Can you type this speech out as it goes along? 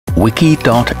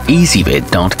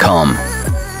wiki.ezvid.com.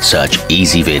 Search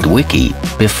Ezvid Wiki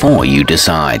before you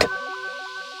decide.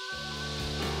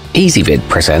 Ezvid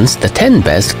presents the 10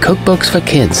 best cookbooks for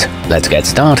kids. Let's get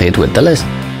started with the list.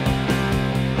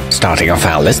 Starting off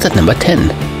our list at number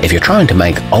 10. If you're trying to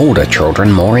make older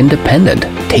children more independent,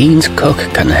 Teens Cook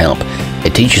can help.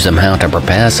 It teaches them how to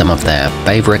prepare some of their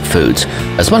favorite foods,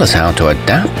 as well as how to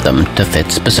adapt them to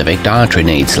fit specific dietary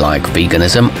needs like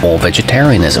veganism or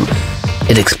vegetarianism.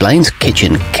 It explains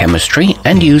kitchen chemistry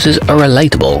and uses a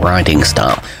relatable writing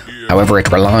style. However, it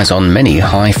relies on many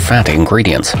high-fat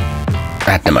ingredients.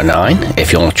 At number 9,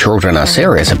 if your children are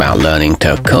serious about learning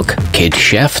to cook, Kid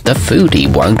Chef the Foodie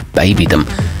won't baby them.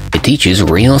 It teaches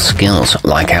real skills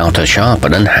like how to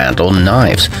sharpen and handle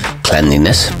knives,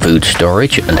 cleanliness, food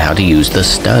storage, and how to use the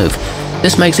stove.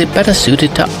 This makes it better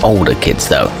suited to older kids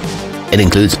though. It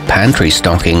includes pantry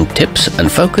stocking tips and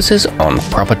focuses on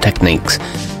proper techniques,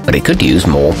 but it could use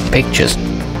more pictures.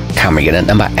 Coming in at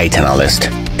number 8 on our list.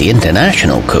 The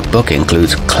International Cookbook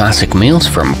includes classic meals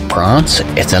from France,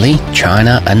 Italy,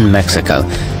 China, and Mexico,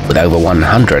 with over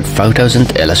 100 photos and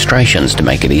illustrations to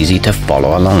make it easy to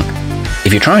follow along.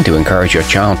 If you're trying to encourage your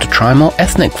child to try more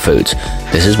ethnic foods,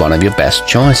 this is one of your best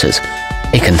choices.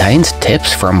 It contains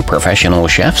tips from professional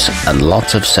chefs and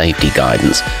lots of safety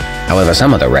guidance. However,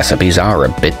 some of the recipes are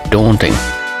a bit daunting.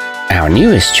 Our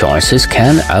newest choices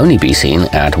can only be seen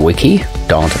at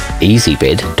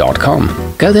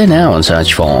wiki.ezvid.com. Go there now and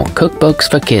search for Cookbooks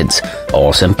for Kids,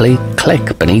 or simply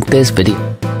click beneath this video.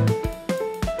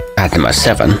 At number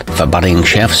 7, for budding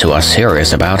chefs who are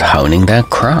serious about honing their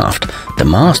craft, the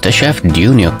MasterChef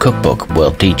Junior Cookbook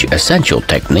will teach essential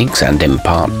techniques and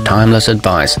impart timeless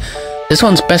advice. This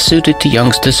one's best suited to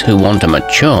youngsters who want a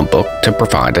mature book to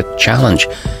provide a challenge.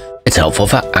 It's helpful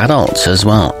for adults as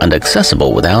well and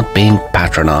accessible without being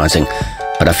patronizing,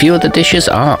 but a few of the dishes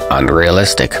are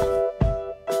unrealistic.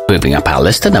 Moving up our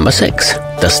list to number 6.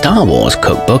 The Star Wars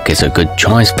Cookbook is a good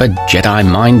choice for Jedi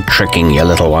mind-tricking your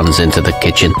little ones into the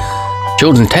kitchen.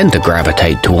 Children tend to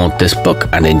gravitate toward this book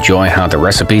and enjoy how the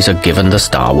recipes are given the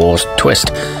Star Wars twist,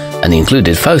 and the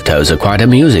included photos are quite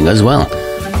amusing as well.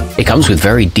 It comes with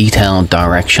very detailed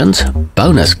directions,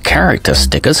 bonus character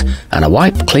stickers, and a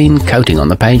wipe-clean coating on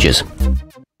the pages.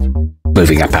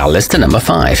 Moving up our list to number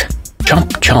 5.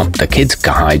 Chopchop, the Kid's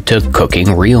Guide to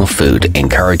Cooking Real Food,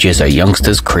 encourages a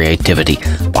youngster's creativity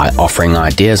by offering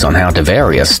ideas on how to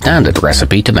vary a standard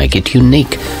recipe to make it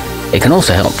unique. It can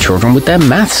also help children with their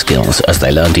math skills as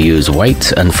they learn to use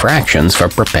weights and fractions for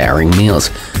preparing meals.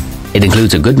 It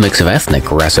includes a good mix of ethnic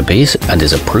recipes and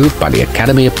is approved by the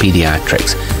Academy of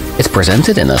Pediatrics. It's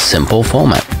presented in a simple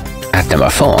format. At number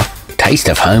 4, Taste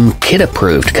of Home Kid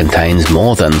Approved contains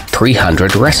more than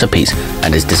 300 recipes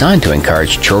and is designed to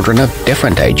encourage children of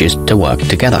different ages to work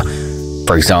together.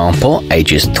 For example,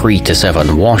 ages 3 to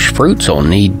 7 wash fruits or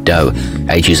knead dough,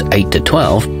 ages 8 to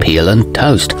 12 peel and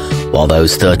toast, while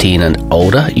those 13 and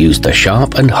older use the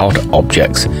sharp and hot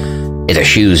objects. It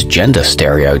eschews gender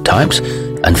stereotypes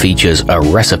and features a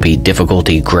recipe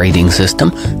difficulty grading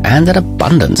system and an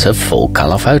abundance of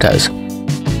full-color photos.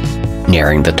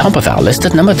 Nearing the top of our list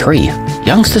at number 3,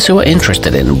 youngsters who are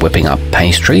interested in whipping up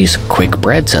pastries, quick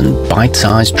breads, and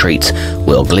bite-sized treats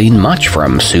will glean much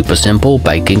from super simple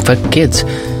baking for kids.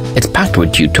 It's packed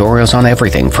with tutorials on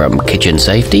everything from kitchen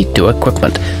safety to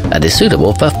equipment and is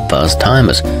suitable for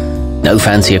first-timers. No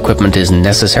fancy equipment is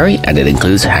necessary, and it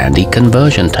includes handy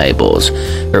conversion tables.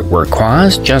 It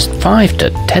requires just 5 to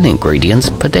 10 ingredients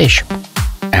per dish.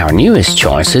 Our newest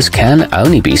choices can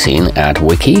only be seen at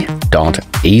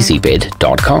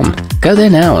wiki.ezvid.com. Go there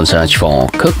now and search for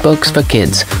Cookbooks for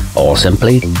Kids, or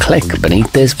simply click beneath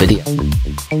this video.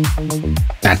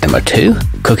 At number 2,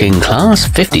 Cooking Class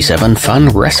 57 Fun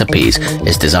Recipes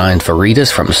is designed for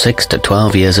readers from 6 to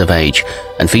 12 years of age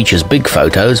and features big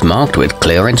photos marked with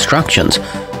clear instructions.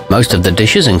 Most of the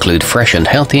dishes include fresh and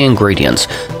healthy ingredients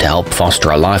to help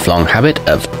foster a lifelong habit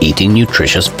of eating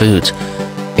nutritious foods.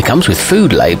 It comes with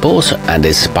food labels and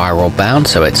is spiral bound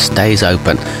so it stays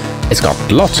open. It's got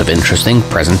lots of interesting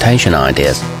presentation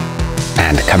ideas.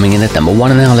 And coming in at number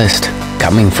 1 on our list,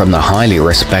 coming from the highly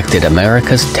respected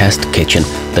America's Test Kitchen,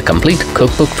 the complete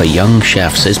cookbook for young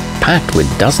chefs is packed with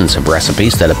dozens of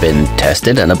recipes that have been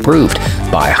tested and approved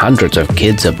by hundreds of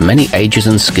kids of many ages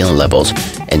and skill levels,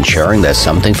 ensuring there's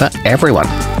something for everyone.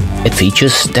 It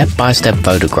features step-by-step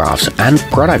photographs and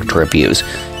product reviews,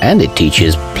 and it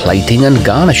teaches plating and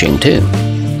garnishing too.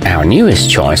 Our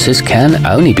newest choices can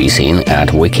only be seen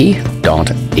at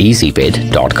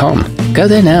wiki.ezvid.com. Go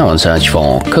there now and search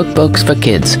for Cookbooks for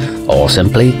Kids, or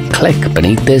simply click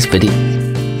beneath this video.